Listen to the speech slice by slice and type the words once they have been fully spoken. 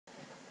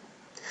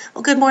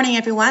Well, good morning,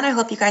 everyone. I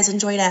hope you guys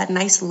enjoyed a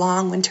nice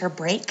long winter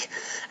break.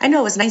 I know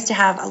it was nice to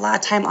have a lot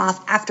of time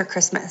off after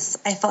Christmas.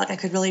 I felt like I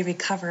could really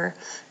recover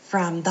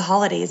from the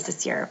holidays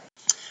this year.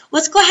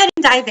 Let's go ahead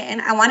and dive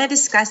in. I want to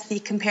discuss the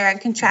compare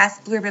and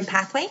contrast blue ribbon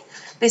pathway.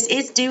 This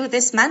is due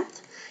this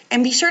month.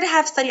 And be sure to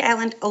have Study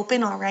Island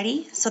open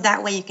already, so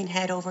that way you can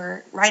head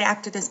over right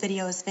after this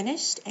video is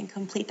finished and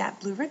complete that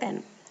blue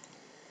ribbon.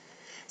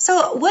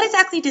 So what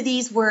exactly do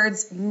these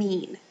words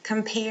mean,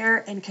 compare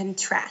and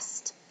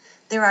contrast?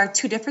 There are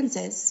two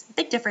differences,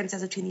 big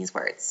differences between these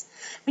words.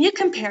 When you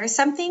compare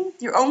something,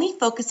 you're only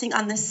focusing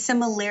on the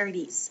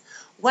similarities.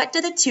 What do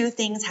the two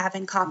things have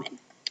in common?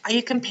 Are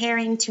you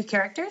comparing two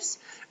characters?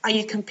 Are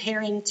you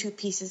comparing two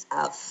pieces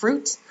of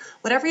fruit?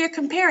 Whatever you're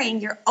comparing,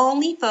 you're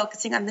only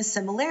focusing on the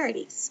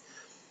similarities.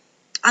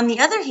 On the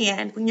other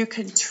hand, when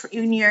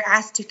you're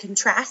asked to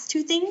contrast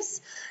two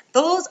things,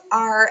 those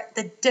are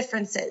the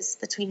differences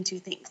between two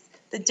things.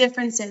 The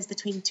differences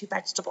between two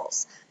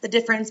vegetables, the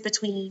difference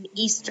between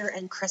Easter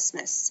and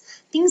Christmas,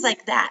 things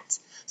like that.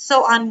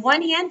 So on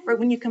one hand,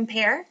 when you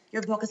compare,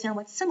 you're focusing on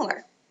what's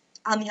similar.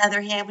 On the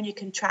other hand, when you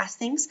contrast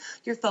things,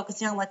 you're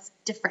focusing on what's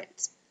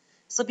different.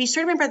 So be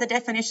sure to remember the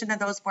definition of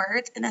those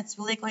words, and that's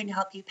really going to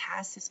help you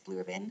pass this blue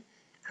ribbon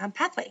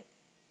pathway.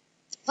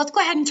 Let's go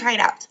ahead and try it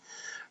out.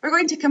 We're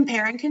going to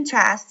compare and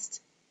contrast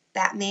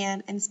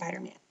Batman and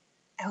Spider-Man.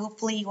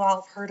 Hopefully you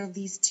all have heard of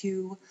these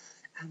two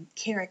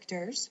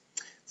characters.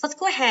 So let's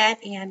go ahead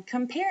and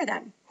compare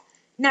them.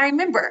 Now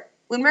remember,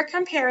 when we're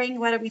comparing,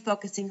 what are we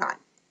focusing on?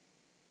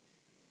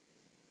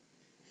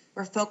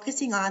 We're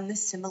focusing on the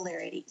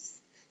similarities.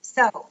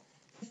 So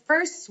the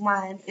first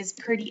one is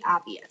pretty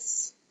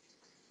obvious.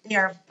 They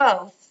are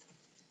both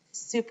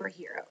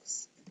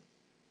superheroes.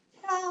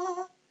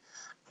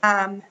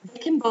 They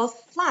can both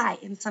fly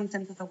in some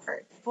sense of the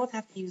word. They both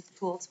have to use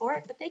tools for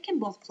it, but they can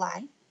both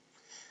fly.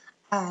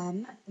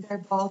 They're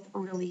both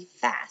really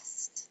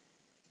fast.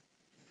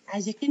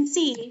 As you can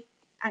see,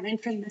 I'm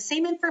entering the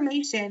same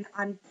information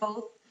on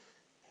both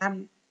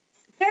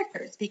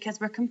characters because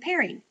we're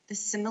comparing the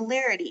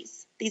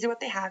similarities. These are what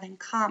they have in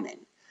common.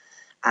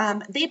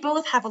 They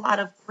both have a lot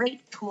of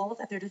great tools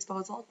at their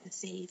disposal to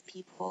save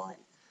people and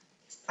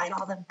fight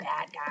all the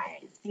bad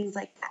guys, things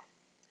like that.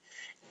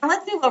 Now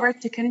let's move over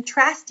to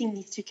contrasting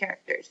these two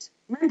characters.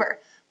 Remember,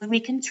 when we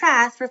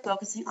contrast, we're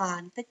focusing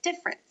on the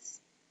difference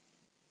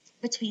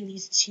between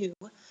these two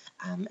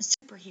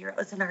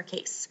superheroes in our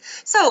case.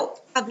 So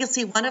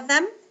obviously one of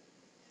them,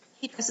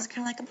 he dresses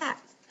kind of like a bat.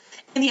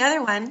 And the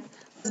other one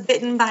was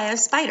bitten by a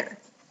spider.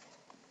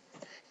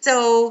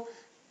 So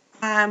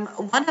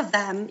one of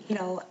them,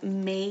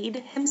 made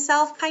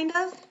himself kind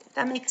of, if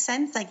that makes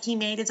sense. Like he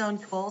made his own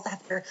tools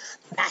after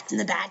the bats in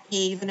the bat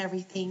cave and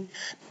everything.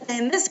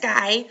 And this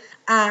guy,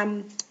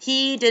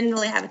 he didn't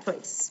really have a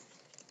choice.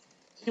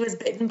 He was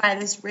bitten by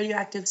this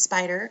radioactive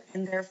spider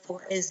and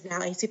therefore is now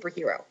a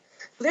superhero.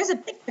 So there's a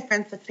big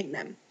difference between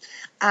them.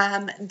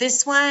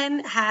 This one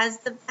has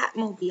the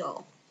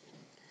Batmobile.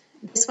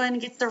 This one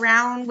gets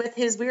around with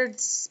his weird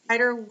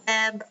spider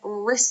web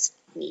wrist,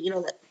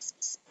 that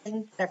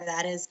spring, whatever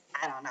that is.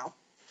 I don't know.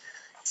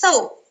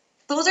 So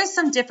those are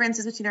some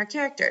differences between our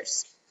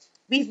characters.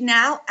 We've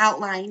now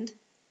outlined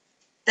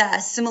the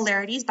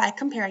similarities by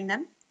comparing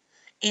them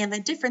and the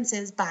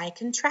differences by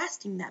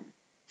contrasting them.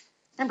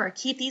 Remember,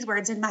 keep these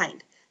words in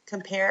mind.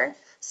 Compare,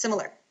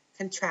 similar.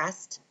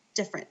 Contrast,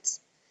 different.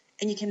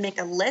 And you can make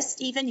a list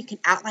even. You can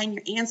outline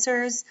your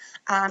answers,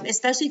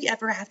 especially if you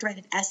ever have to write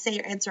an essay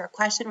or answer a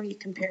question where you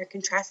compare or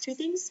contrast two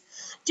things.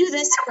 Do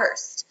this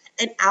first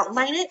and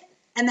outline it,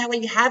 and that way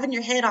you have in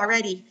your head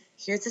already,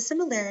 here's the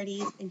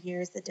similarities and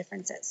here's the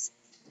differences.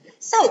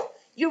 So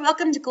you're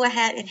welcome to go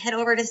ahead and head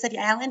over to Study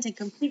Island and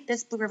complete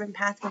this blue ribbon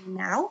pathway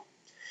now.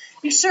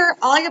 Be sure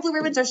all your blue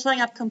ribbons are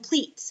showing up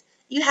complete.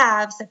 You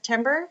have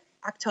September,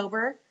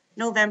 October,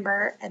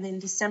 November, and then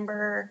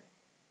November,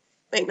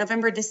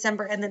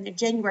 December, and then the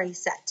January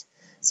set.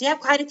 So you have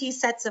quite a few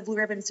sets of blue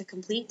ribbons to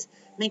complete.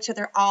 Make sure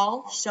they're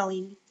all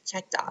showing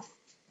checked off.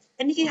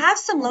 And if you have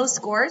some low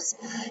scores,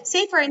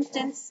 say for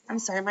instance, I'm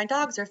sorry, my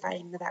dogs are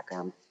fighting in the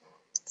background.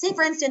 Say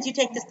for instance, you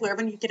take this blue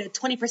ribbon, you get a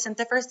 20%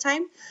 the first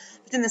time,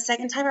 but then the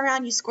second time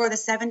around, you score the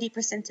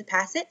 70% to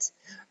pass it.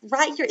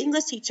 Write your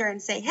English teacher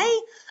and say, hey,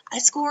 I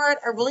scored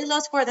a really low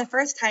score the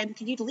first time.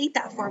 Can you delete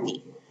that for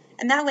me?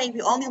 And that way,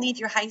 we only leave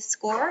your high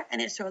score,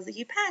 and it shows that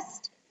you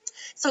passed.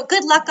 So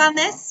good luck on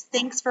this.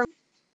 Thanks for